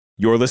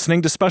You're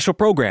listening to special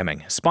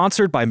programming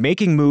sponsored by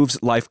Making Moves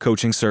Life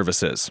Coaching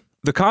Services.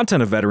 The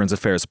content of Veterans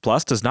Affairs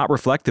Plus does not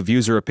reflect the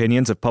views or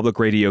opinions of Public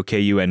Radio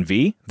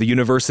KUNV, the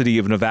University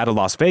of Nevada,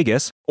 Las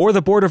Vegas, or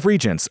the Board of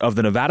Regents of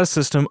the Nevada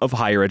System of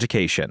Higher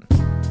Education.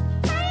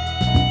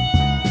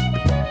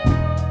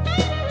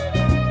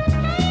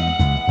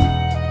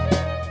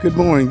 Good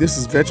morning. This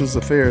is Veterans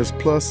Affairs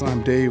Plus.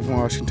 I'm Dave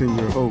Washington,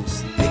 your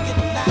host.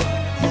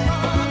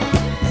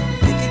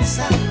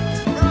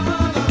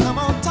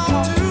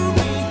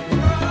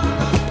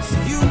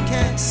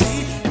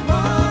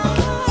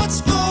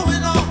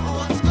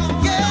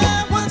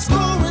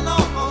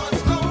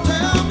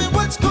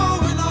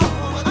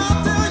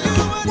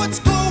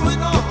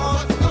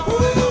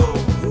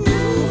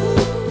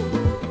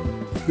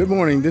 Good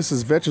morning. This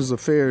is Veterans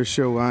Affairs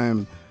Show. I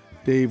am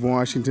Dave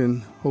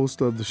Washington, host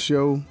of the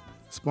show,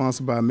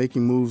 sponsored by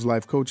Making Moves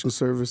Life Coaching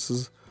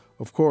Services.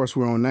 Of course,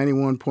 we're on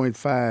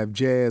 91.5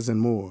 Jazz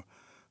and More.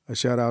 A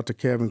shout out to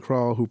Kevin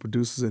Crawl, who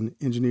produces and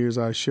engineers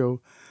our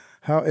show.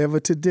 However,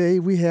 today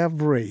we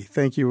have Ray.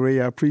 Thank you, Ray.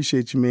 I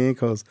appreciate you, man,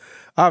 because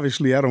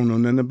obviously I don't know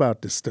nothing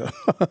about this stuff,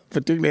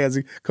 particularly as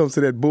it comes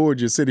to that board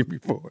you're sitting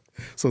before.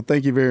 So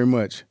thank you very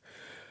much.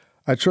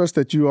 I trust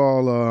that you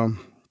all,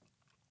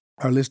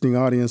 our listening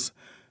audience,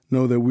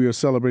 know that we are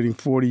celebrating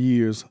 40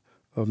 years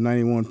of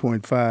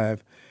 91.5,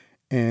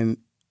 and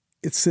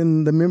it's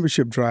in the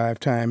membership drive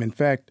time. In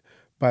fact,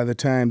 by the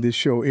time this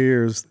show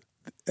airs,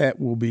 that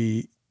will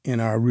be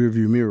in our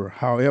rearview mirror.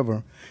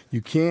 However,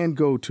 you can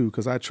go to,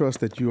 because I trust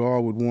that you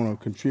all would want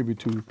to contribute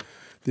to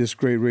this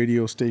great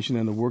radio station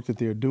and the work that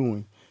they're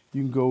doing.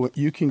 You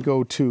can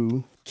go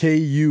to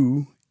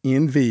KUNV.org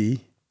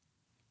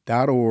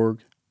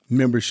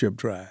membership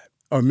drive,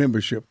 or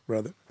membership,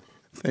 brother.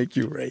 Thank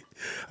you, Ray.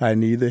 I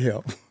need the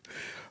help.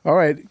 All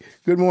right.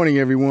 Good morning,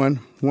 everyone.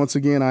 Once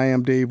again, I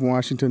am Dave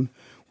Washington.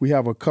 We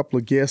have a couple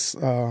of guests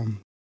that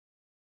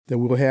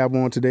we'll have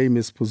on today,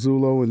 Ms.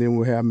 Pizzullo, and then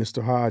we'll have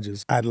Mr.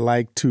 Hodges. I'd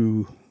like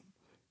to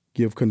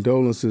give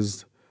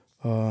condolences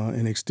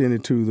and extend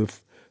it to the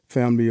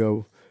family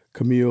of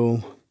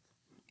Camille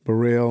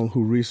Burrell,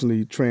 who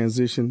recently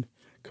transitioned.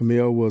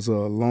 Camille was a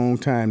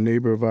longtime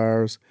neighbor of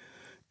ours,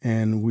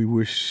 and we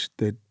wish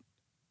that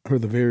her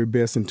the very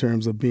best in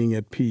terms of being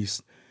at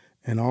peace.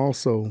 And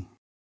also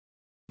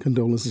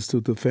condolences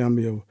to the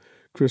family of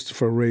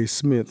Christopher Ray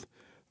Smith.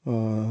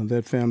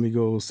 That family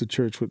goes to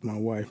church with my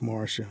wife,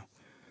 Marcia.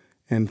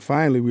 And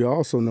finally, we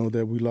also know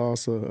that we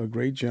lost a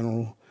great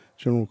general,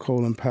 General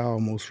Colin Powell,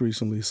 most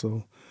recently.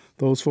 So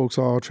those folks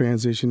all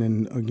transition,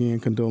 and again,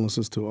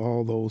 condolences to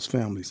all those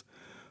families.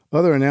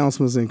 Other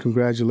announcements and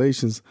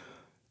congratulations.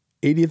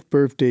 80th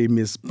birthday,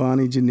 Miss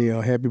Bonnie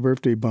Janelle. Happy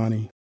birthday,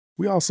 Bonnie.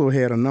 We also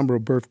had a number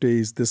of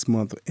birthdays this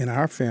month in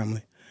our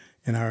family,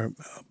 in our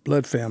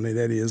blood family.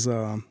 That is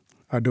our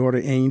daughter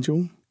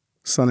Angel,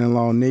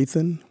 son-in-law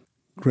Nathan,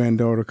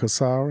 granddaughter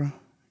Kasara,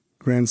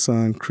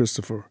 grandson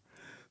Christopher.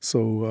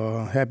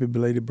 So happy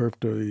belated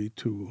birthday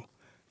to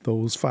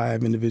those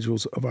 5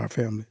 individuals of our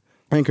family.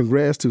 And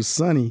congrats to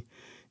Sunny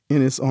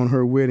Ennis on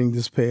her wedding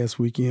this past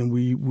weekend.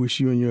 We wish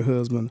you and your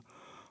husband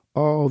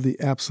all the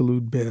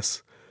absolute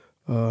best,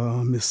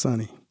 Miss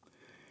Sunny.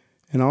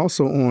 And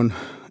also on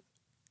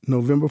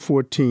November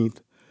 14th,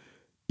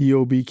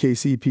 EOB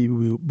KCP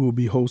will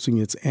be hosting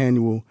its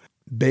annual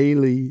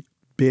Bailey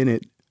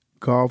Bennett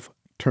Golf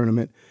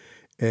Tournament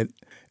at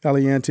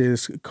Aliante.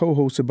 It's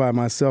co-hosted by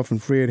myself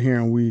and Fred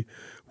Heron. We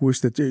wish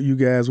that you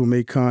guys will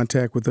make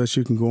contact with us.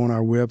 You can go on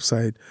our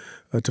website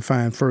to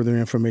find further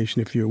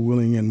information if you're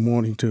willing and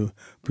wanting to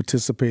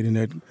participate in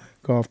that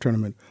golf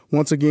tournament.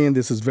 Once again,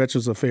 this is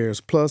Veterans Affairs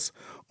Plus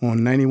on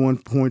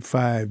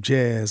 91.5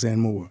 Jazz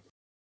and More.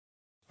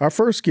 Our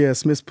first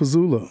guest, Miss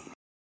Pizzullo.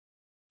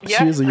 Yes,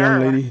 she is a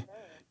young sir. lady.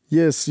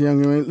 Yes,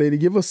 young lady.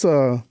 Give us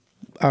our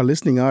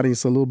listening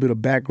audience a little bit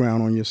of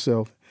background on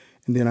yourself,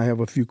 and then I have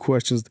a few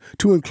questions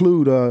to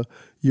include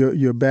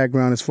your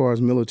background as far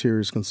as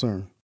military is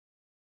concerned.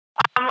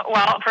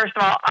 Well, first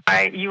of all,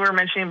 you were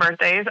mentioning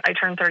birthdays. I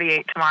turn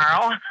 38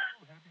 tomorrow.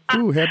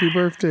 Ooh, happy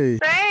birthday.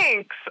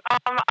 Thanks.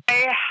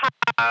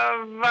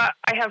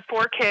 I have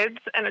 4 kids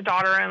and a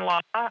daughter-in-law.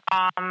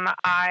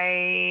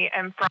 I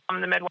am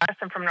from the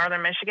Midwest. I'm from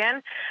Northern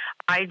Michigan.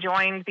 I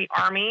joined the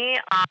Army,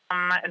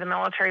 the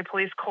Military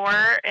Police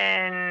Corps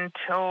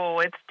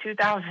it's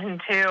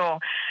 2002.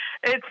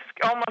 It's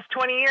almost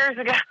 20 years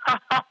ago.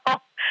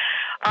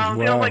 Wow.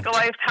 Feels like a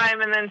lifetime,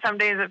 and then some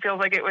days it feels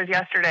like it was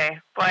yesterday.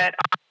 But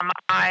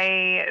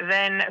I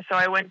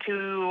went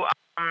to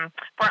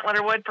Fort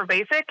Leonard Wood for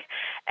basic,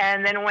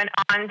 and then went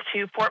on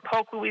to Fort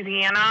Polk,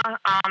 Louisiana.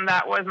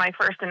 That was my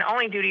first and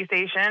only duty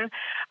station.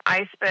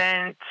 I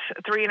spent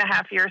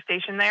 3.5 years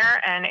stationed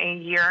there and a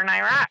year in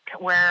Iraq,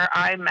 where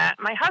I met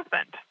my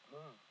husband.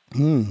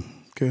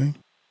 Okay.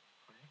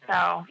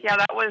 So, yeah,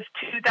 that was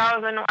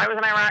 2000. I was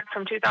in Iraq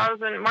from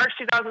March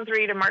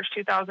 2003 to March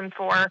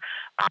 2004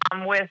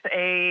 with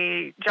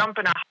a jump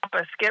and a hop,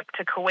 a skip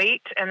to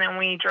Kuwait, and then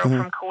we drove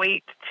from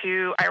Kuwait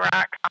to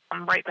Iraq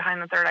right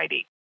behind the 3rd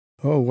ID.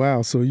 Oh,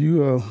 wow. So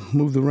you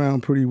moved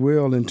around pretty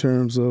well in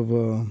terms of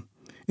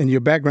And your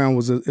background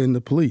was in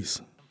the police.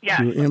 Yes,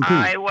 you were MP.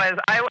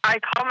 I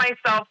call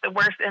myself the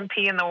worst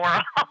MP in the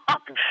world.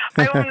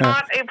 I'm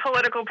not a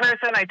political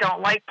person. I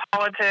don't like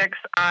politics.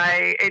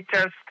 I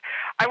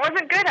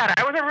wasn't good at it.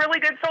 I was a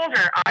really good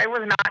soldier. I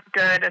was not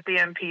good at the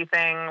MP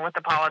thing with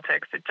the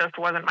politics. It just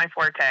wasn't my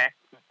forte.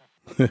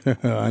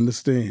 I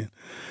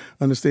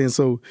understand.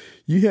 So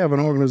you have an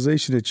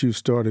organization that you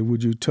started.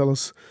 Would you tell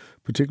us,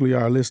 particularly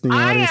our listening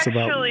audience, about?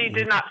 I actually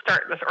did not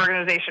start this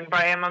organization,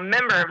 but I am a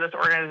member of this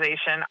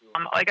organization.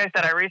 Like I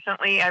said, I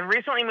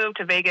recently moved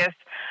to Vegas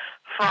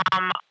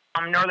from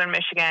Northern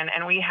Michigan,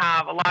 and we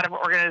have a lot of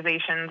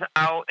organizations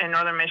out in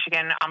Northern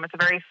Michigan. It's a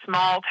very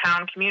small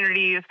town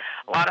communities,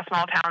 a lot of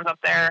small towns up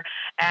there,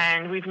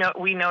 and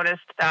we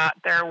noticed that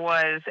there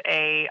was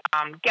a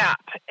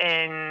gap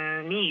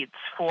in needs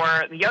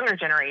for the younger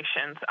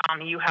generations.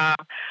 You have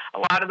a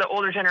lot of the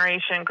older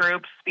generation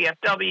groups,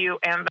 VFW,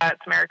 AMVETS,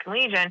 American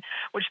Legion,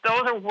 which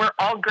were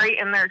all great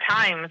in their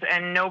times,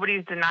 and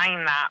nobody's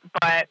denying that.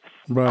 But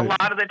a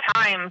lot of the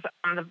times,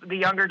 the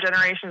younger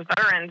generation's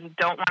veterans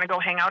don't want to go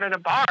hang out at a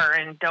bar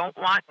and don't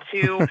want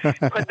to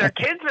put their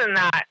kids in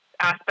that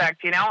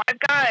aspect. I've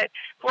got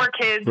 4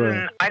 kids,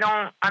 and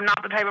I'm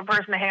not the type of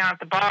person to hang out at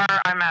the bar.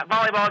 I'm at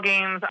volleyball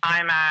games.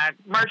 I'm at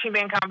marching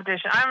band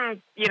competition.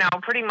 I'm,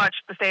 pretty much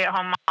the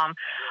stay-at-home mom,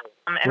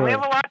 and we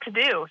have a lot to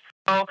do.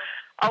 So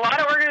a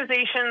lot of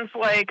organizations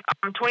like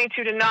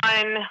 22 to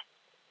None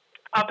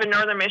up in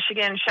Northern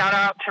Michigan, shout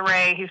out to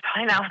Ray. He's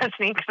probably not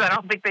listening because I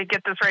don't think they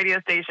get this radio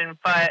station,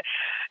 but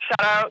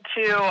shout out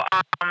to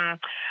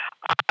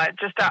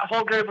just that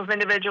whole group of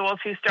individuals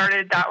who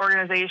started that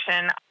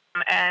organization.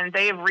 And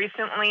they have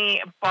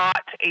recently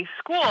bought a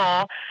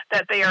school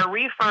that they are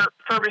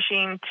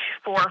refurbishing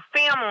for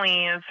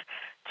families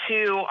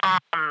to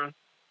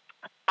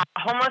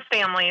homeless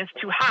families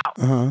to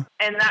house.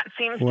 And that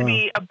seems to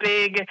be a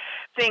big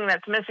thing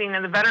that's missing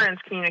in the veterans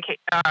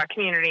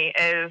community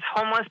is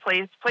homeless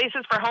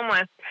places for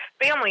homeless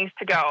families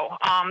to go.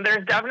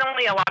 There's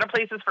definitely a lot of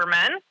places for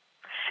men,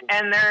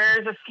 and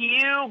there's a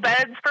few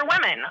beds for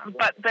women,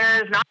 but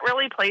there's not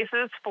really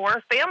places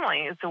for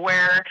families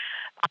where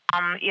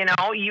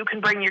you can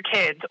bring your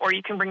kids, or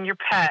you can bring your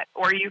pet,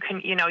 or you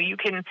can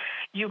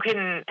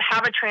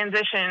have a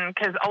transition,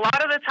 because a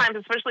lot of the times,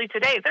 especially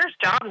today, there's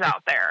jobs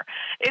out there.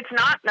 It's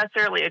not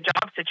necessarily a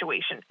job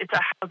situation. It's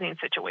a housing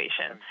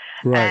situation.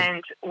 Right.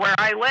 And where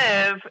I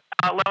live,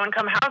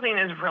 low-income housing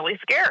is really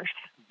scarce,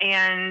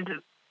 and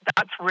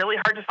that's really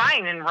hard to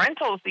find. And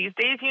rentals these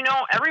days,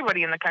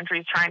 everybody in the country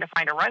is trying to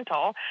find a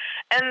rental,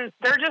 and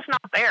they're just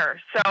not there.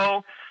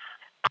 So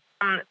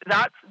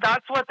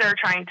that's what they're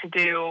trying to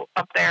do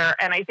up there,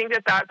 and I think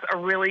that that's a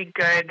really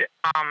good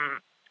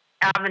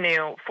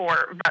avenue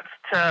for vets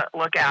to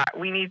look at.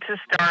 We need to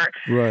start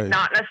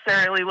not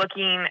necessarily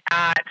looking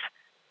at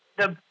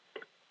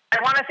I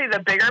want to say the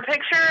bigger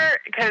picture,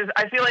 because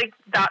I feel like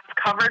that's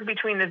covered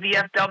between the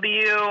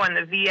VFW and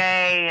the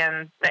VA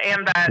and the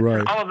AMVETS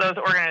and all of those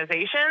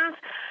organizations.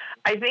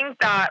 I think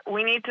that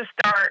we need to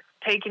start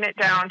taking it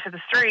down to the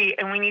street,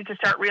 and we need to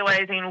start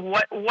realizing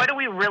what do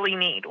we really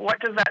need? What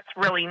does vets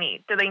really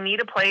need? Do they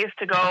need a place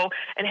to go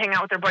and hang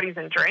out with their buddies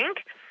and drink?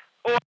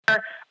 Or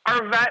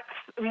are vets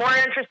more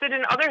interested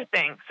in other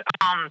things?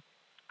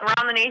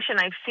 Around the nation,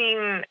 I've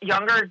seen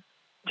younger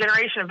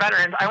generation of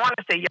veterans. I want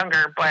to say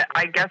younger, but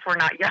I guess we're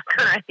not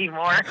younger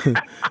anymore.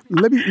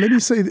 Let me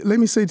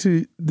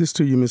say this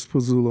to you, Ms.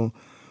 Pizzullo.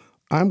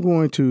 I'm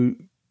going to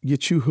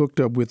get you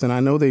hooked up with, and I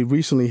know they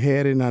recently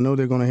had it, and I know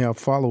they're going to have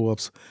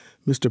follow-ups,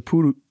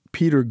 Mr.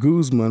 Peter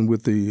Guzman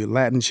with the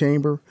Latin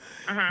Chamber.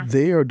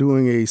 They are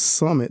doing a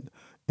summit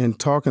and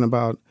talking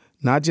about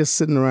not just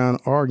sitting around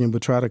arguing,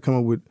 but try to come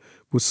up with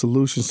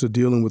solutions to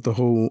dealing with the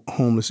whole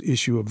homeless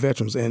issue of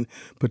veterans, and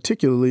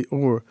particularly,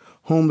 or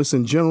homeless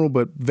in general,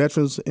 but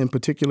veterans in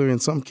particular in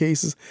some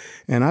cases.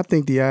 And I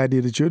think the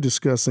idea that you're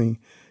discussing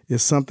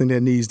is something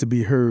that needs to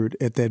be heard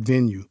at that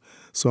venue.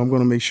 So I'm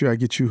going to make sure I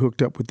get you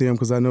hooked up with them,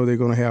 because I know they're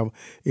going to have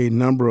a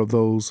number of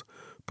those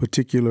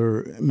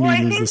particular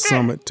meetings, the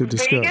summit, to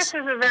discuss. Vegas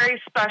is a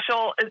very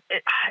special.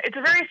 It's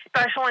a very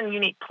special and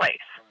unique place.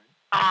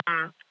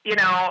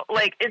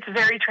 It's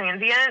very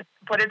transient,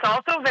 but it's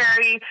also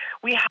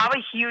we have a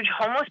huge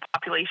homeless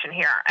population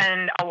here,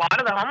 and a lot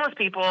of the homeless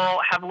people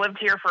have lived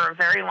here for a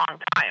very long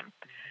time.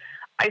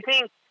 I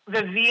think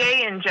the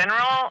VA in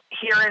general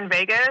here in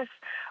Vegas,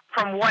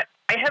 from what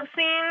I have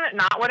seen,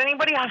 not what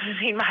anybody else has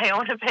seen, my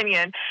own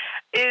opinion,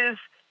 is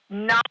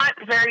not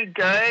very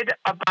good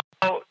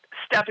about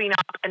stepping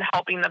up and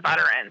helping the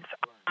veterans.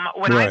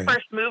 When I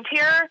first moved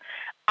here,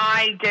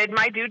 I did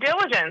my due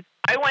diligence.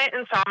 I went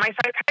and saw my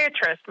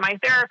psychiatrist, my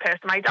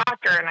therapist, my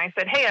doctor, and I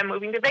said, hey, I'm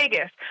moving to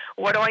Vegas.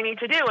 What do I need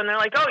to do? And they're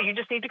like, oh, you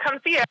just need to come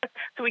see us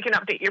so we can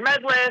update your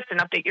med list and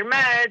update your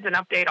meds and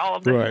update all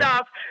of this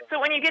stuff. So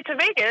when you get to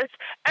Vegas,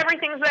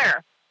 everything's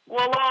there.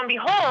 Well, lo and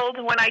behold,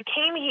 when I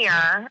came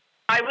here,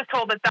 I was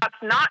told that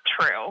that's not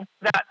true,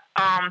 that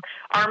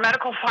our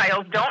medical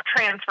files don't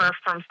transfer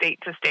from state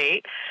to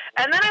state.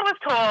 And then I was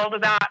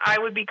told that I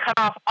would be cut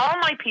off all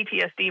my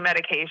PTSD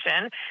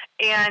medication,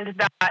 and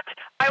that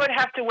I would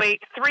have to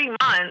wait 3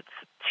 months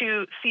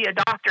to see a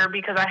doctor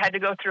because I had to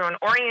go through an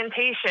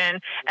orientation,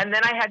 and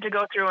then I had to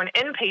go through an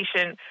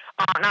inpatient,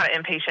 not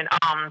an inpatient,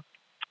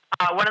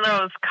 one of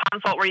those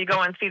consult where you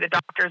go and see the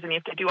doctors and you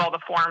have to do all the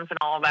forms and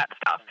all of that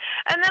stuff.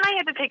 And then I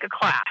had to take a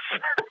class.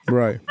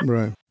 Right.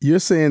 You're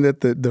saying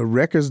that the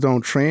records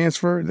don't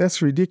transfer?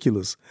 That's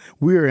ridiculous.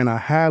 We're in a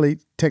highly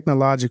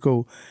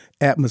technological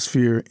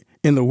atmosphere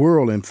in the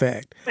world, in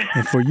fact.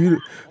 And for you,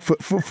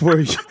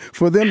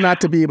 for them not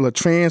to be able to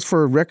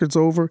transfer records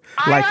over,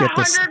 I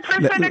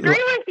 100%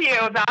 agree with you.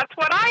 That's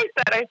what I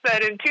said. I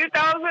said in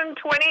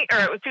 2020, or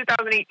it was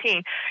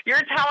 2018, you're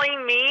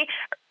telling me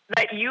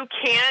that you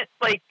can't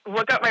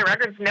look up my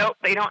records? Nope,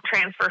 they don't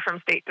transfer from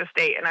state to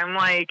state. And I'm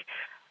like,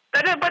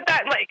 it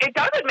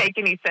doesn't make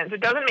any sense.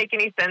 It doesn't make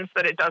any sense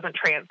that it doesn't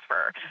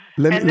transfer.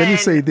 Let me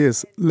say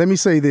this.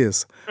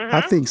 Mm-hmm.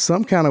 I think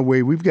some kind of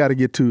way we've got to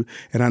get to,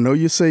 and I know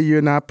you say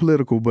you're not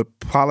political, but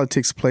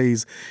politics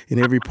plays in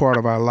every part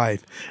of our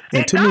life.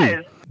 And to me,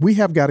 we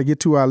have got to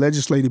get to our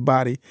legislative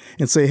body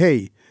and say,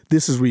 hey,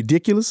 this is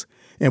ridiculous,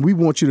 and we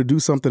want you to do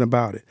something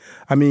about it.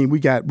 I mean, we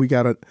got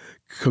a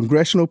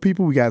congressional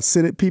people, we got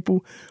Senate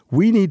people.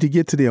 We need to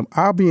get to them.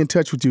 I'll be in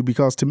touch with you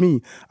because to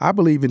me, I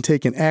believe in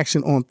taking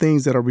action on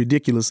things that are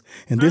ridiculous,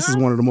 and this is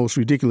one of the most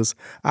ridiculous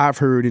I've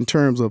heard in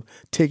terms of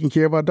taking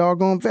care of our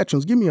doggone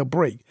veterans. Give me a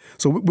break.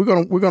 So we're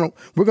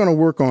gonna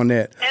work on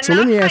that. And so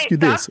let me ask you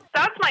this.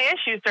 That's my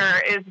issue,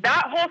 sir. Is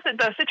that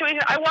the situation?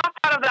 I walked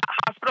out of that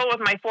hospital with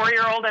my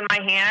 4-year-old in my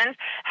hand,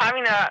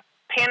 having a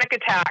panic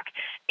attack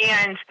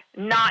and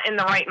not in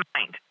the right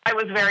mind. I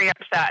was very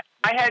upset.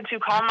 I had to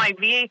call my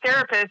VA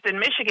therapist in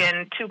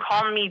Michigan to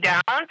calm me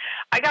down.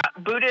 I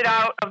got booted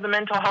out of the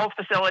mental health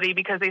facility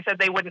because they said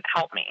they wouldn't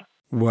help me.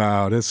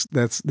 Wow, that's and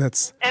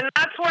that's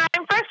where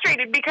I'm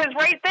frustrated because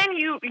right then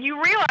you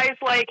realize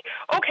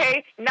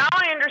okay, now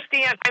I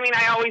understand. I mean,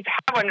 I always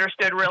have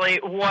understood really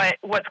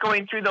what's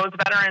going through those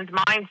veterans'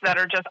 minds that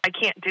are just, I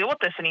can't deal with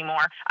this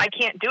anymore. I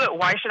can't do it.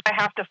 Why should I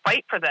have to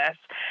fight for this?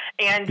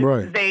 And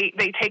they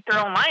take their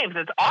own lives.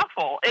 It's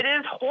awful. It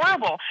is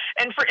horrible.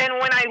 And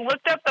when I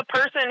looked up the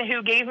person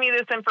who gave me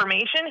this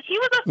information, he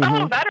was a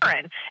fellow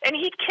veteran, and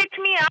he kicked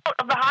me out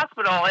of the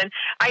hospital. And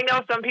I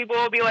know some people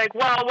will be like,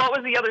 well, what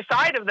was the other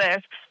side of this?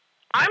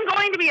 I'm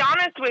going to be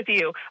honest with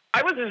you.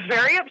 I was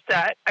very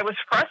upset. I was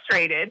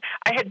frustrated.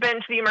 I had been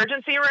to the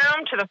emergency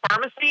room, to the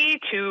pharmacy,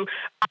 to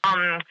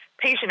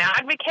patient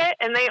advocate,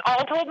 and they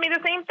all told me the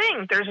same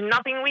thing. There's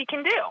nothing we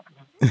can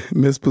do.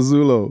 Ms.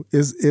 Pizzullo,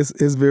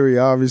 it's very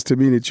obvious to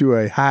me that you're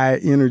a high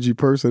energy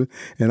person,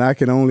 and I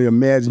can only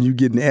imagine you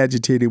getting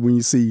agitated when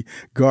you see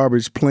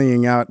garbage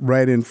playing out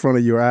right in front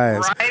of your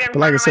eyes. But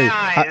like I say,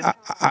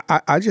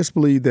 I just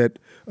believe that,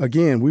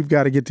 again, we've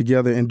got to get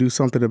together and do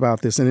something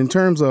about this. And in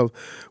terms of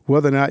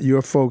whether or not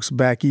your folks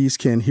back east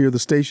can hear the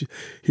station,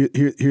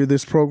 hear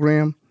this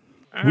program,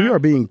 we are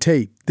being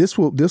taped. This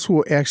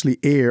will actually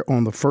air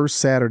on the first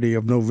Saturday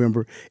of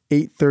November,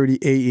 8:30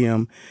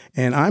 a.m.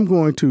 And I'm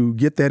going to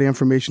get that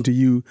information to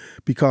you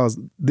because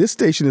this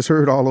station is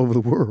heard all over the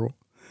world.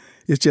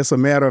 It's just a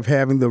matter of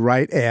having the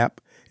right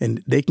app,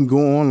 and they can go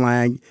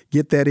online,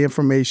 get that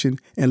information,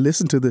 and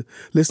listen to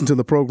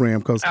the program.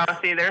 Because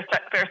see, there's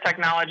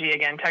technology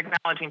again.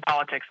 Technology and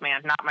politics,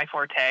 man, not my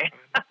forte.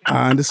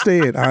 I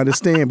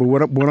understand. But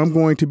what I'm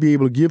going to be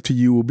able to give to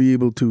you will be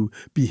able to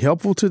be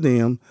helpful to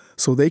them,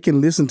 so they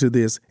can listen to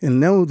this and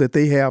know that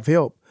they have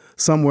help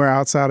somewhere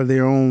outside of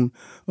their own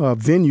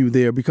venue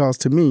there. Because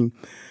to me,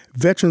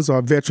 veterans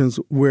are veterans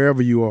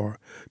wherever you are,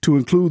 to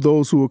include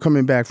those who are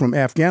coming back from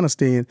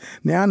Afghanistan.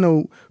 Now I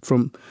know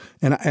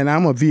and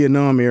I'm a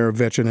Vietnam era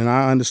veteran, and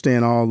I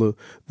understand all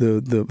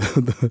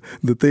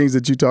the things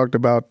that you talked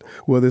about,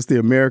 whether it's the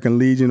American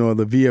Legion or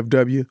the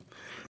VFW.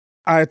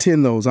 I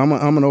attend those. I'm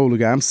an older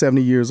guy. I'm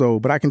 70 years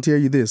old, but I can tell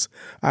you this.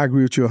 I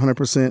agree with you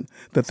 100%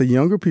 that the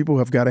younger people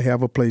have got to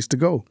have a place to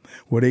go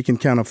where they can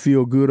kind of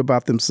feel good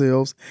about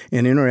themselves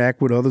and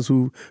interact with others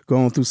who've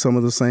gone through some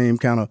of the same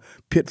kind of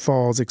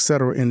pitfalls, et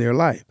cetera, in their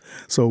life.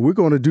 So we're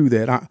going to do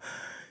that.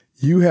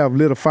 You have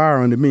lit a fire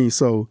under me,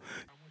 so.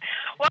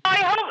 Well, I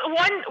hope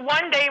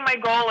one day my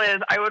goal is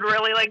I would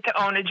really like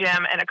to own a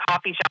gym and a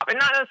coffee shop, and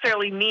not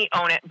necessarily me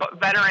own it,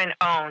 but veteran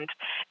owned,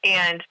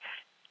 and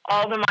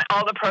all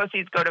the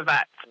proceeds go to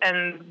vets,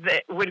 and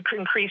that would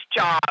increase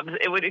jobs.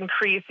 It would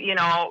increase,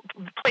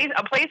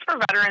 a place for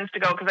veterans to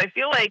go, because I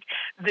feel like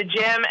the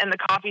gym and the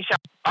coffee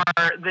shop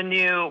are the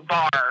new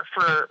bar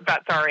for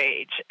vets our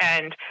age,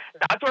 and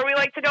that's where we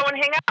like to go and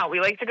hang out.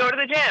 We like to go to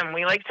the gym.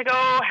 We like to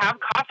go have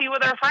coffee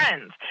with our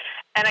friends,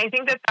 and I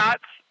think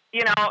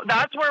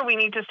that's where we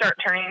need to start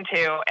turning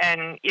to.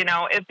 And,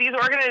 if these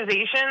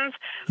organizations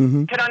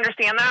could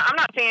understand that, I'm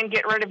not saying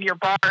get rid of your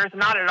bars,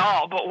 not at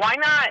all, but why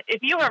not,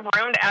 if you have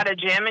room to add a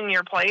gym in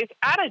your place,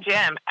 add a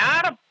gym,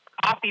 add a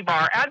coffee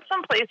bar, add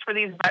some place for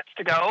these vets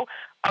to go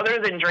other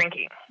than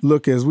drinking.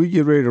 Look, as we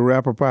get ready to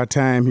wrap up our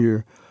time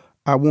here,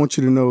 I want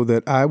you to know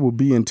that I will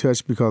be in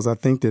touch because I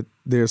think that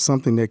there's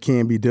something that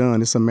can be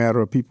done. It's a matter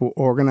of people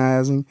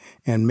organizing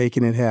and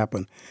making it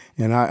happen.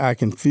 And I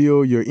can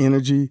feel your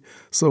energy.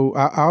 So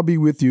I'll be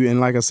with you.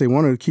 And like I say,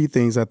 one of the key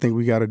things I think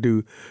we got to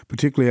do,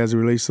 particularly as it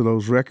relates to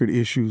those record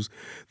issues,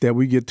 that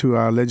we get to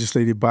our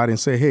legislative body and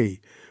say, hey,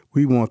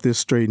 we want this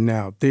straightened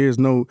out.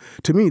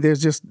 To me,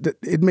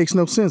 it makes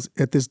no sense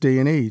at this day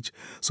and age.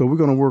 So we're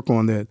going to work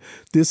on that.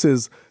 This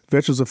is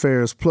Veterans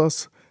Affairs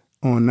Plus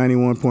on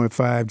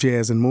 91.5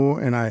 Jazz and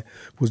More. And I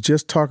was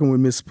just talking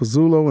with Ms.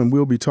 Pizzulo, and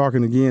we'll be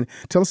talking again.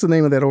 Tell us the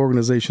name of that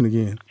organization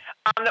again.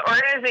 The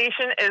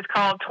organization is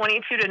called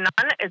 22 to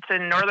None. It's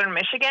in northern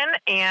Michigan,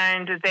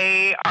 and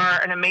they are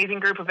an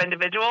amazing group of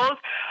individuals.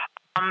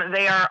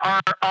 They are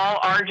all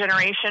our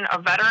generation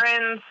of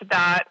veterans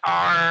that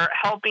are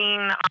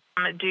helping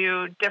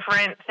do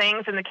different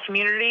things in the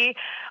community,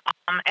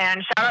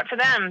 and shout out to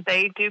them.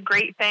 They do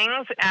great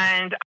things,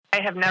 and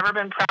I have never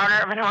been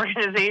prouder of an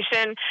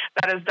organization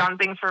that has done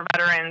things for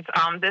veterans.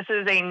 This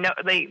is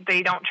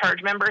they don't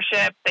charge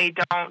membership. They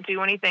don't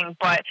do anything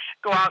but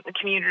go out in the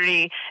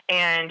community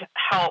and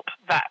help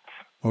vets.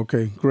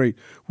 Okay, great.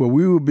 Well,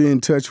 we will be in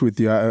touch with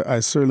you. I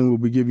certainly will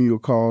be giving you a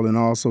call and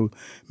also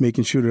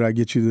making sure that I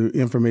get you the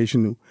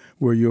information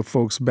where your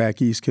folks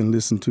back east can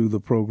listen to the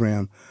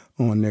program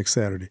on next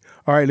Saturday.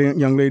 All right,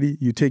 young lady,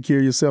 you take care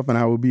of yourself, and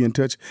I will be in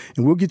touch.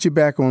 And we'll get you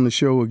back on the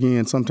show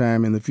again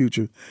sometime in the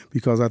future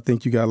because I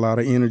think you got a lot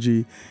of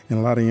energy and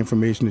a lot of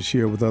information to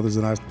share with others.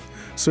 And I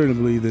certainly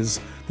believe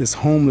this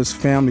homeless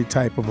family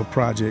type of a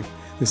project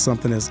is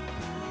something that's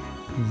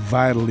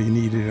vitally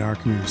needed in our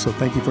community. So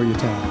thank you for your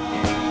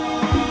time.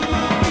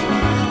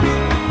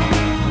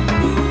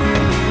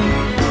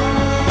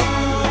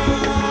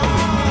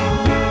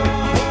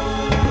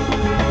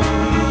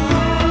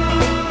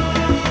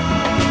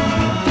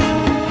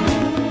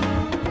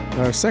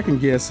 Our second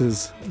guest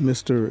is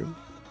Mr.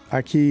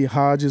 Aki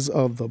Hodges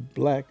of the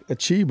Black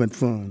Achievement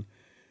Fund.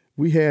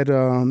 We had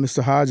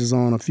Mr. Hodges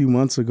on a few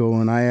months ago,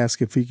 and I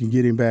asked if he can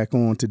get him back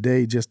on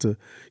today just to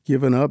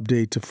give an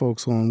update to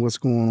folks on what's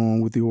going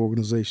on with the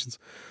organizations.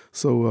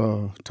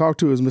 So talk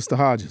to us, Mr.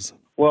 Hodges.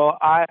 Well,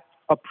 I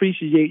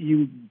appreciate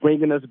you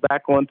bringing us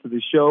back onto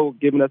the show,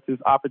 giving us this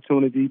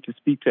opportunity to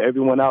speak to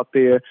everyone out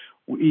there.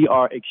 We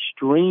are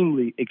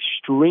extremely,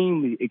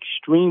 extremely,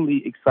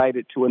 extremely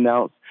excited to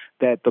announce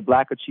that the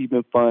Black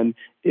Achievement Fund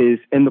is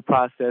in the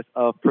process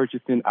of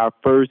purchasing our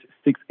first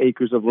 6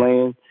 acres of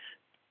land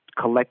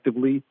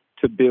collectively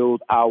to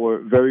build our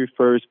very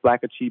first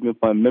Black Achievement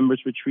Fund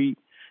members retreat.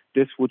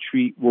 This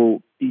retreat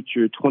will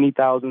feature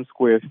 20,000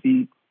 square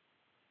feet,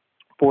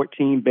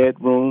 14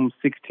 bedrooms,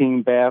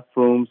 16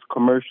 bathrooms,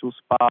 commercial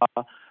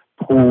spa,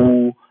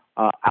 pool,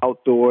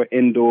 outdoor,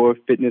 indoor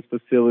fitness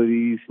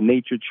facilities,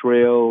 nature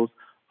trails,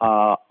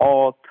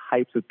 all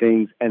types of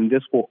things. And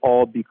this will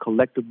all be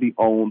collectively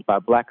owned by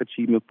Black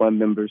Achievement Fund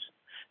members.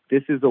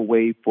 This is a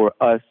way for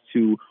us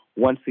to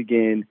once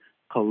again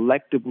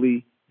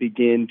collectively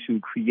begin to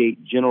create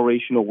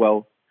generational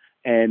wealth.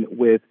 And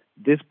with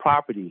this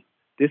property,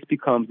 this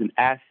becomes an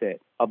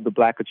asset of the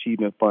Black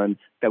Achievement Fund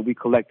that we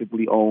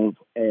collectively own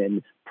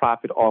and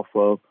profit off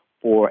of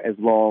for as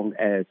long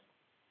as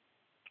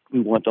we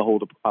want to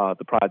hold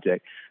the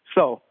project.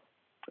 So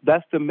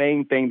that's the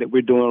main thing that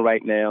we're doing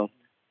right now,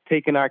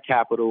 taking our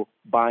capital,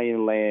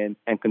 buying land,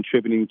 and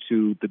contributing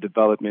to the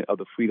development of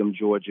the Freedom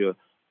Georgia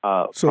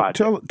project.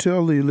 So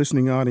tell the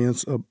listening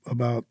audience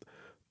about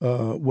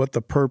what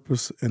the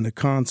purpose and the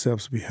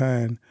concepts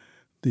behind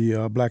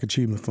the Black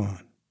Achievement Fund.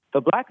 The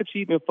Black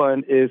Achievement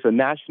Fund is a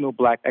national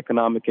Black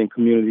economic and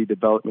community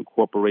development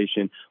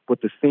corporation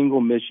with the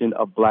single mission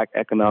of Black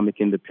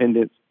economic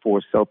independence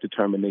for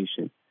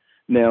self-determination.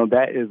 Now,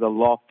 that is a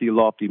lofty,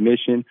 lofty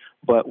mission,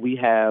 but we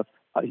have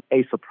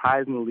a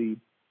surprisingly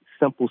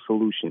simple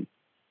solution.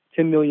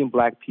 10 million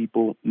Black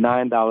people,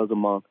 $9 a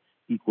month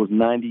equals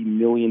 $90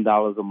 million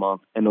a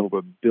month and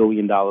over $1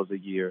 billion a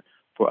year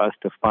for us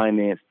to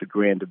finance the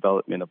grand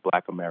development of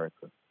Black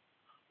America.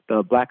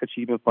 The Black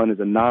Achievement Fund is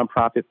a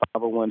nonprofit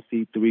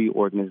 501c3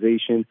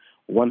 organization.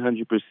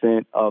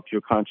 100% of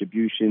your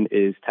contribution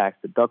is tax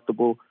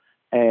deductible,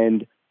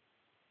 and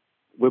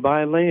we're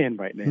buying land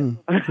right now.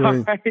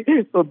 Right?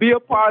 So be a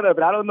part of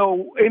it. I don't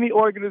know any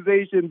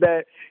organization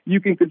that you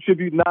can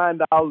contribute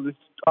 $9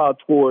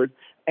 towards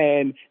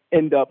and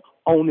end up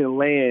owning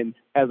land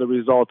as a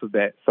result of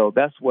that. So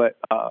that's what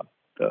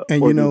the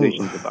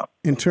organization is about.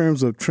 In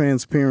terms of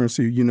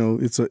transparency,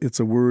 it's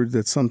a word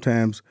that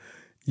sometimes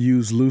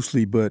used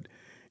loosely, but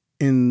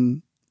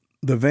in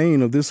the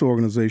vein of this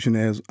organization,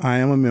 as I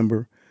am a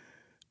member,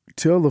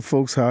 tell the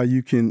folks how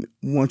you can,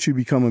 once you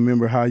become a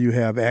member, how you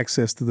have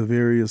access to the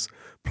various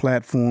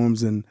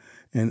platforms and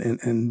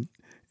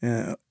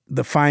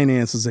the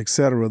finances, et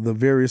cetera, the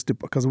various,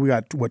 because we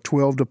got,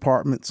 12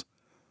 departments?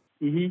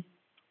 Mm-hmm.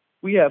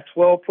 We have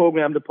 12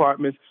 program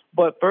departments,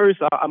 but first,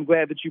 I'm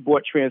glad that you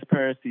brought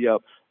transparency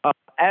up.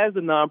 As a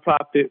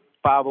nonprofit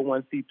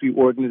 501c3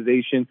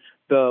 organization,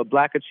 the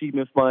Black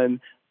Achievement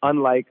Fund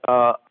unlike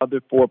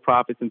other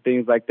for-profits and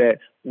things like that,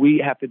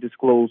 we have to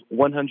disclose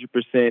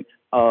 100%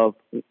 of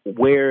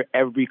where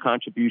every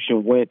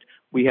contribution went.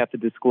 We have to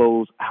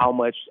disclose how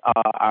much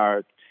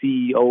our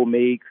CEO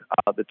make,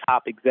 the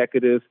top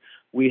executives.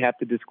 We have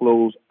to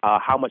disclose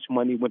how much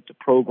money went to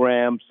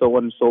programs, so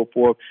on and so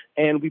forth.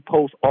 And we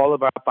post all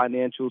of our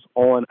financials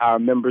on our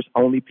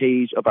members-only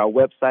page of our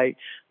website.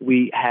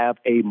 We have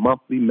a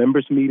monthly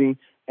members meeting,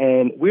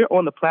 and we're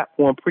on the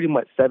platform pretty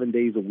much 7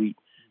 days a week.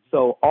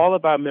 So all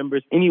of our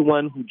members,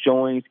 anyone who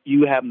joins,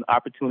 you have an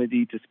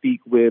opportunity to speak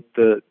with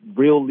the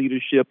real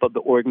leadership of the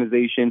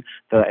organization,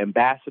 the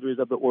ambassadors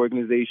of the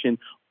organization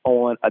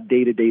on a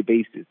day-to-day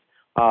basis.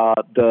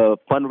 The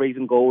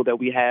fundraising goal that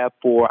we have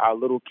for our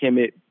Little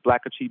Kemet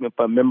Black Achievement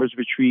Fund Members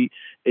Retreat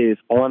is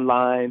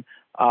online.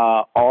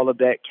 All of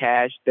that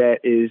cash that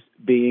is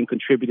being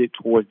contributed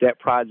towards that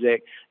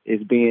project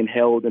is being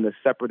held in a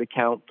separate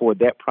account for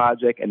that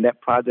project and that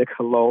project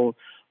alone.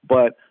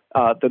 But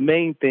the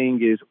main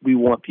thing is we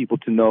want people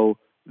to know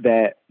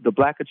that the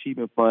Black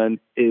Achievement Fund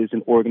is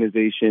an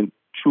organization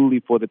truly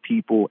for the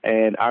people,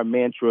 and our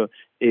mantra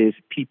is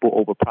people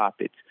over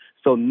profits.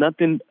 So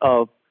nothing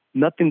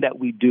that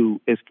we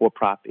do is for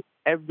profit.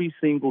 Every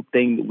single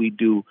thing that we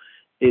do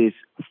is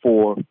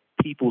for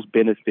people's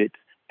benefits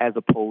as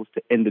opposed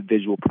to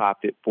individual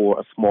profit for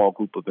a small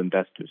group of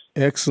investors.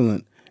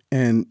 Excellent.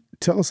 And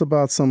tell us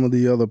about some of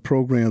the other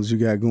programs you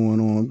got going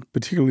on,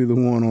 particularly the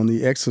one on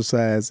the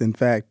exercise. In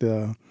fact,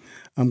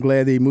 I'm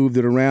glad they moved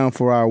it around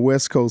for our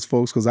West Coast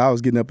folks, because I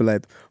was getting up at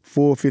like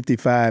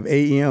 4:55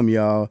 a.m.,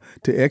 y'all,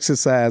 to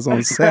exercise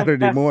on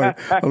Saturday morning.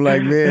 I'm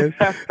like, man,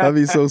 I'll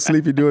be so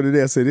sleepy doing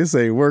it. I said, this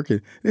ain't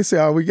working. They say,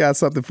 oh, we got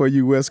something for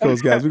you West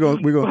Coast guys. We're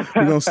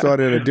gonna start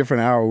at a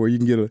different hour where you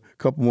can get a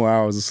couple more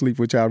hours of sleep,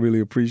 which I really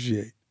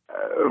appreciate.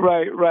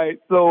 Right.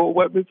 So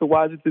what Mr.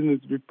 Washington is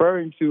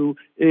referring to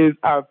is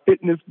our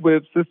Fitness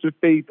with Sister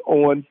Faith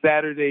on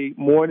Saturday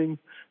mornings.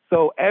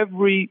 So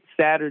every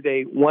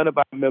Saturday, one of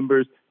our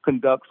members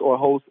conducts or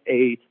hosts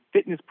a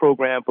fitness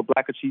program for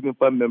Black Achievement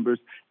Fund members.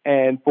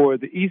 And for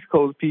the East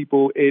Coast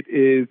people, it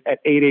is at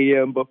 8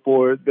 a.m., but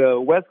for the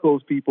West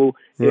Coast people,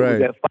 it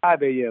was at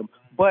 5 a.m.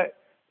 But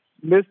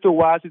Mr.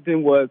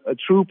 Washington was a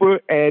trooper,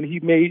 and he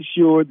made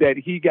sure that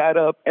he got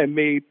up and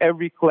made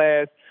every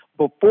class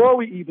before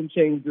we even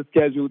changed the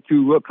schedule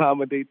to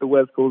accommodate the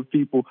West Coast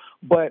people.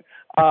 But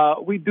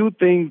we do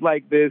things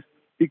like this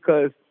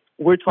because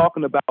we're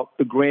talking about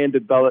the grand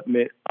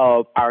development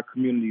of our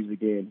communities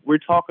again. We're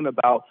talking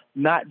about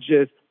not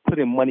just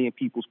putting money in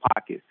people's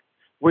pockets.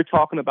 We're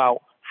talking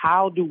about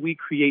how do we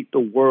create the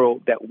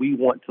world that we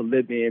want to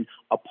live in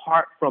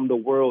apart from the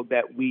world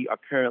that we are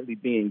currently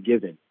being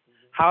given?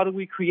 How do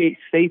we create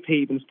safe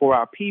havens for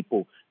our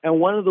people? And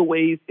one of the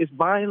ways is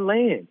buying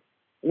land.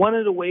 One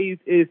of the ways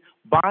is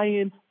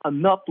buying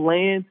enough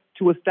land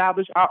to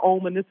establish our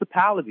own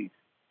municipalities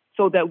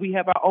so that we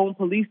have our own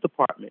police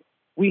department.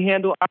 We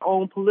handle our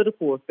own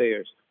political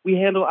affairs. We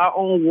handle our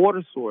own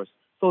water source.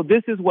 So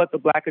this is what the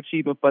Black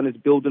Achievement Fund is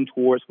building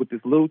towards with this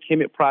Little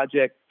Kemet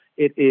project.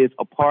 It is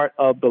a part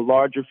of the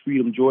larger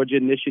Freedom Georgia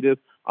initiative.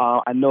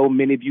 I know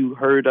many of you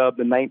heard of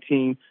the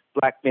 19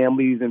 Black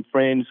families and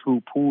friends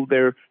who pooled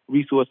their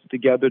resources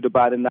together to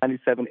buy the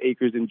 97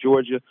 acres in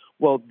Georgia.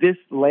 Well, this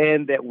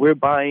land that we're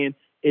buying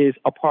is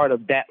a part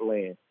of that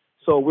land.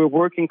 So we're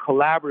working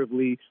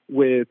collaboratively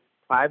with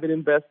private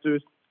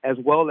investors, as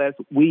well as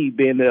we,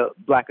 being the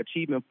Black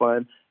Achievement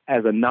Fund,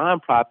 as a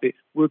nonprofit,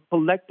 we're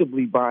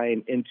collectively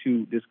buying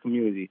into this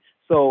community.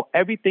 So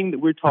everything that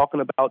we're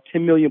talking about,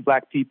 10 million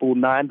Black people,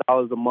 $9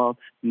 a month,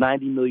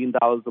 $90 million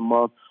a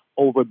month,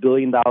 over $1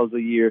 billion a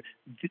year,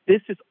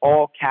 this is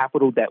all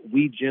capital that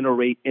we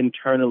generate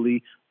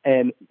internally.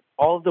 And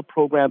all of the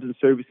programs and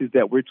services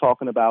that we're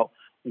talking about,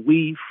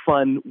 we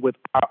fund with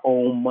our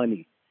own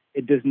money.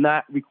 It does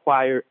not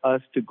require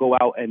us to go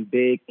out and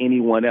beg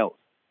anyone else.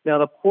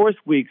 Now, of course,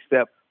 we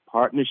accept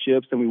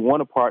partnerships, and we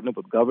want to partner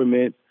with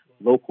governments,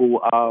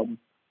 local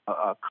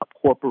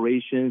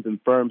corporations, and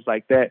firms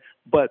like that.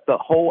 But the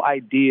whole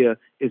idea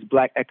is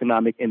Black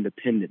economic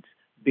independence,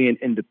 being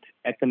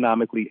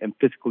economically and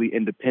fiscally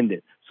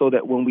independent, so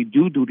that when we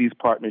do these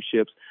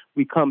partnerships,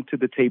 we come to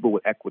the table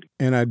with equity.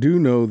 And I do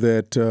know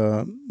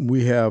that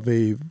we have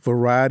a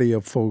variety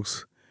of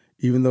folks,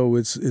 even though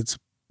it's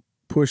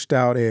pushed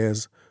out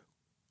as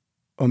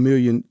 10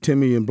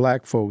 million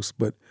Black folks,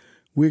 but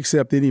we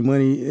accept any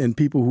money and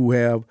people who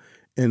have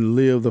and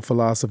live the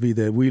philosophy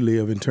that we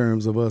live in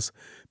terms of us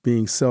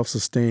being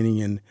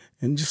self-sustaining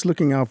and just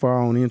looking out for our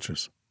own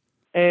interests.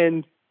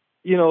 And,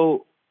 you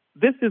know,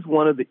 this is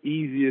one of the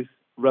easiest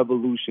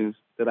revolutions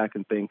that I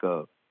can think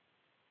of.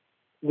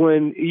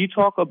 When you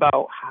talk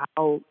about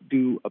how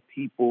do a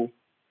people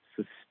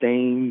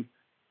sustain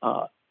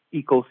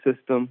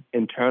ecosystem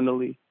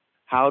internally,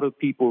 how do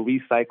people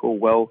recycle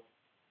wealth,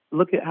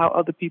 look at how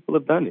other people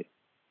have done it.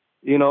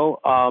 You know,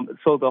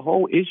 so the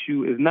whole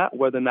issue is not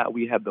whether or not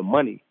we have the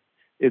money,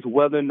 it's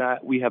whether or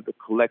not we have the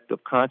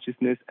collective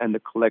consciousness and the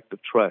collective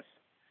trust.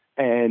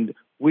 And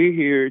we're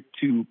here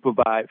to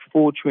provide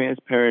full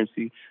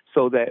transparency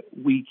so that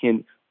we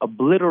can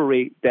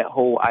obliterate that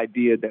whole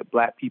idea that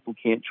black people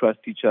can't trust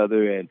each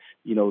other and,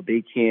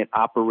 they can't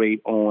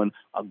operate on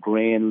a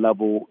grand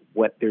level,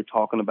 what they're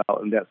talking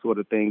about and that sort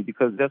of thing,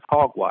 because that's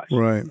hogwash.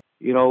 Right.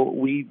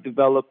 We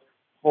developed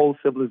whole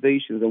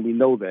civilizations and we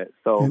know that.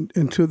 So,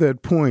 and to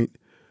that point,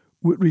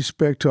 with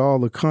respect to all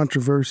the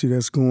controversy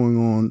that's going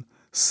on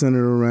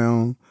centered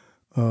around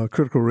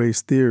critical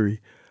race theory,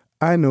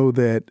 I know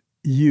that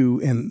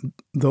you and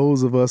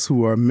those of us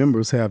who are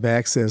members have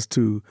access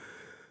to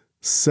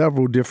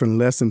several different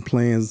lesson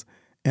plans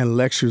and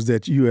lectures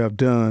that you have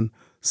done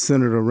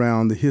centered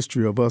around the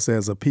history of us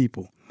as a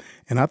people.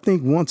 And I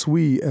think once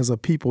we as a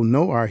people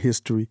know our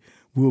history,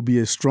 we'll be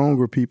a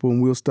stronger people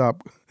and we'll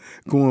stop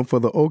going for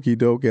the okie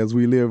doke as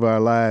we live our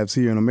lives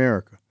here in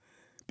America.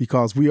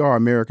 Because we are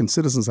American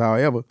citizens,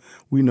 however,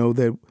 we know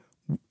that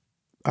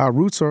our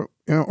roots are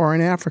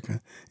in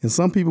Africa. And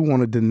some people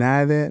want to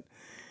deny that.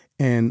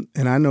 And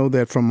I know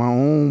that from my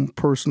own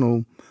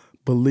personal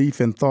belief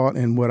and thought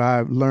and what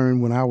I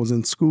learned when I was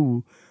in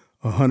school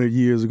 100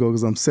 years ago,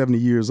 because I'm 70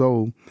 years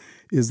old,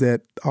 is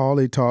that all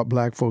they taught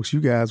black folks,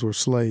 you guys were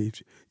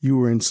slaves. You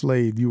were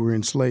enslaved. You were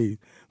enslaved.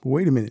 But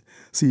wait a minute.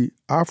 See,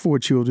 our four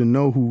children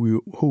know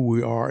who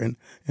we are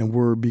and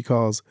were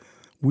because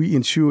we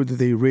ensured that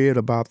they read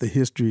about the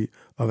history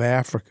of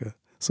Africa.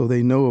 So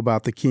they know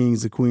about the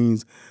kings, the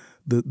queens,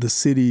 the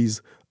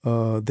cities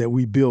that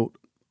we built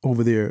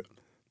over there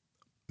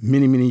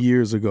many, many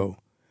years ago.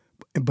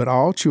 But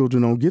all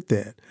children don't get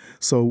that.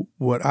 So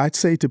what I'd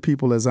say to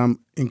people as I'm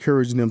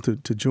encouraging them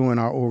to join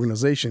our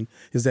organization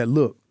is that,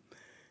 look,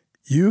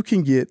 you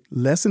can get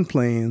lesson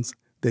plans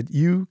that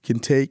you can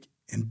take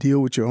and deal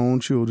with your own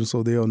children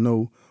so they'll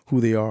know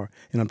who they are.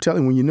 And I'm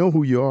telling you, when you know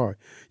who you are,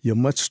 you're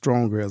much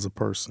stronger as a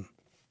person.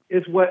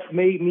 It's what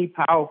made me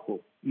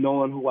powerful,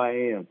 knowing who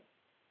I am.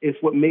 It's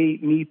what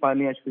made me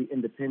financially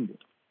independent.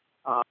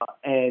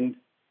 And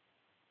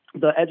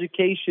our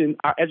education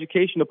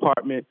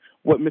department,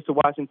 what Mr.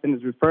 Washington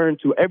is referring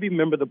to, every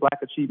member of the Black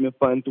Achievement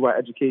Fund through our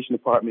education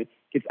department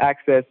gets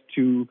access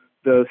to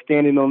the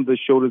Standing on the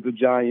Shoulders of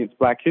Giants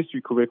Black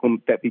History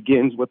curriculum that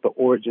begins with the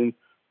origins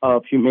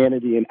of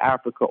humanity in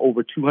Africa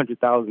over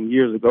 200,000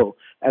 years ago,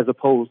 as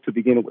opposed to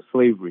beginning with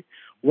slavery.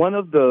 One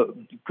of the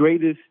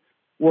greatest,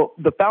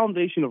 the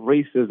foundation of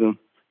racism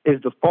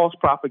is the false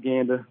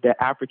propaganda that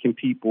African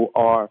people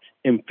are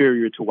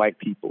inferior to white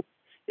people.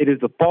 It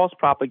is the false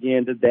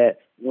propaganda that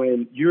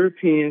when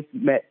Europeans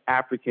met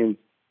Africans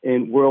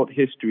in world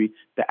history,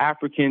 the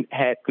African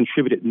had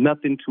contributed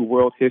nothing to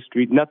world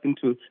history, nothing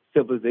to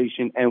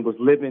civilization, and was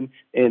living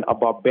in a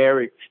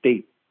barbaric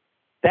state.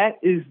 That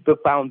is the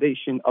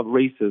foundation of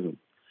racism.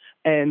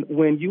 And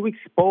when you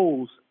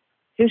expose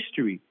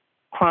history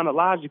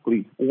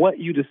chronologically, what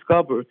you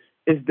discover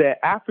is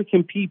that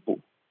African people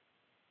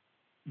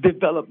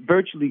developed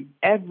virtually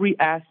every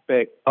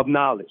aspect of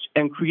knowledge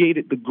and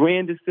created the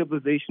grandest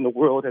civilization the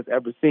world has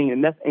ever seen,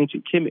 and that's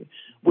ancient Kemet,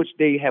 which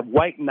they have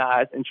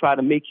whitenized and try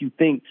to make you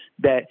think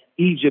that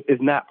Egypt is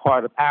not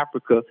part of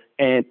Africa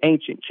and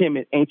ancient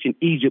Kemet, ancient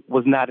Egypt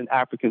was not an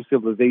African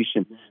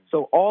civilization.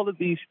 So all of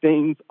these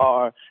things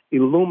are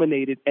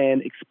illuminated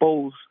and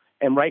exposed.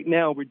 And right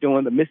now we're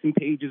doing the Missing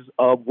Pages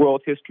of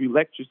World History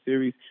lecture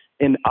series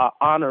in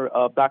honor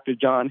of Dr.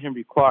 John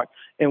Henry Clark,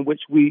 in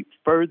which we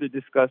further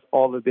discuss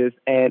all of this.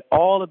 And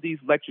all of these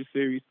lectures,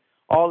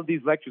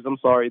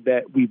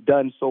 that we've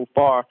done so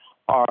far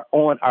are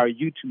on our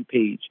YouTube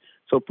page.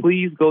 So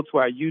please go to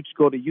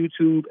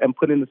YouTube and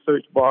put in the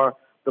search bar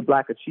the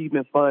Black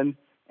Achievement Fund,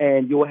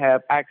 and you'll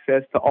have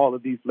access to all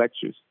of these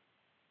lectures.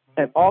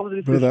 And all of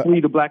this is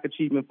free to Black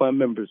Achievement Fund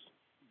members.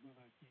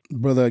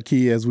 Brother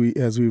Aki, as we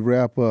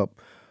wrap up,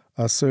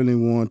 I certainly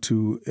want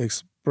to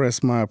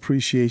express my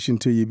appreciation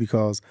to you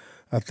because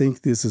I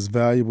think this is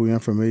valuable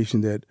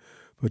information that,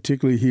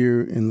 particularly here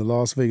in the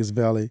Las Vegas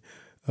Valley,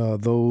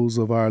 those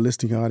of our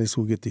listening audience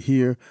will get to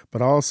hear.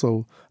 But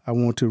also, I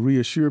want to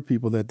reassure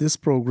people that this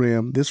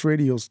program, this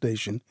radio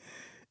station,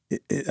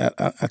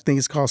 I think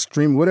it's called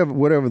streaming,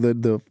 whatever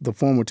the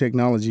form of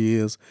technology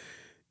is,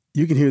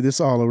 you can hear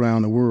this all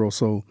around the world.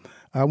 So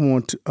I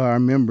want our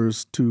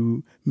members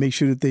to make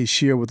sure that they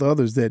share with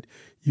others that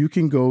you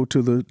can go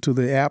to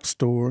the App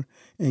Store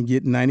and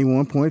get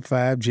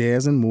 91.5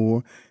 Jazz and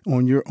More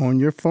on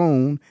your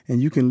phone,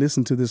 and you can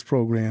listen to this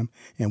program.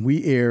 And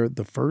we air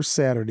the first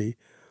Saturday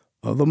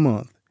of the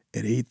month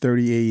at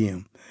 8:30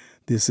 a.m.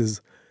 This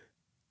is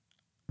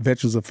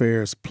Veterans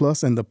Affairs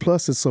Plus, and the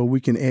plus is so we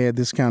can add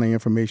this kind of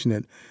information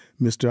that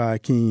Mr.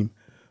 Akeem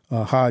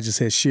Hodges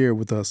has shared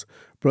with us.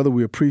 Brother,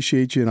 we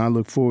appreciate you, and I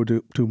look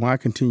forward to my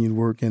continued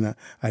work. And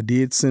I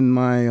did send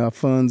my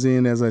funds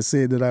in, as I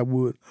said that I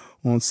would,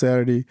 on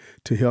Saturday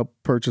to help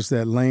purchase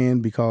that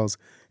land because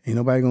ain't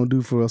nobody going to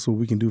do for us what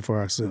we can do for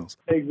ourselves.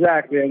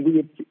 Exactly,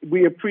 and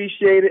we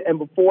appreciate it. And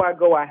before I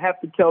go, I have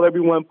to tell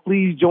everyone,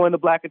 please join the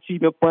Black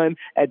Achievement Fund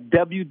at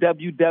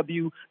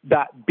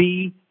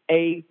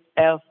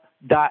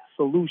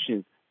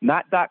www.baf.solutions,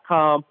 not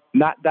 .com,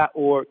 not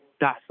 .org,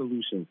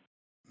 .solutions.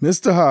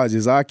 Mr.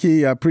 Hodges,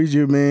 Aki, I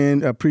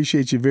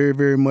appreciate you very,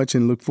 very much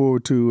and look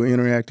forward to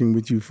interacting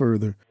with you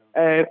further.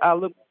 And I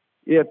look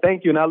Yeah,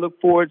 thank you. And I look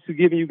forward to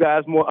giving you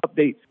guys more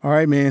updates. All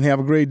right, man. Have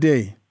a great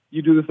day.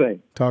 You do the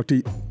same. Talk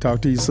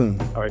to you soon.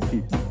 All right,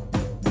 peace.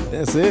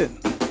 That's it.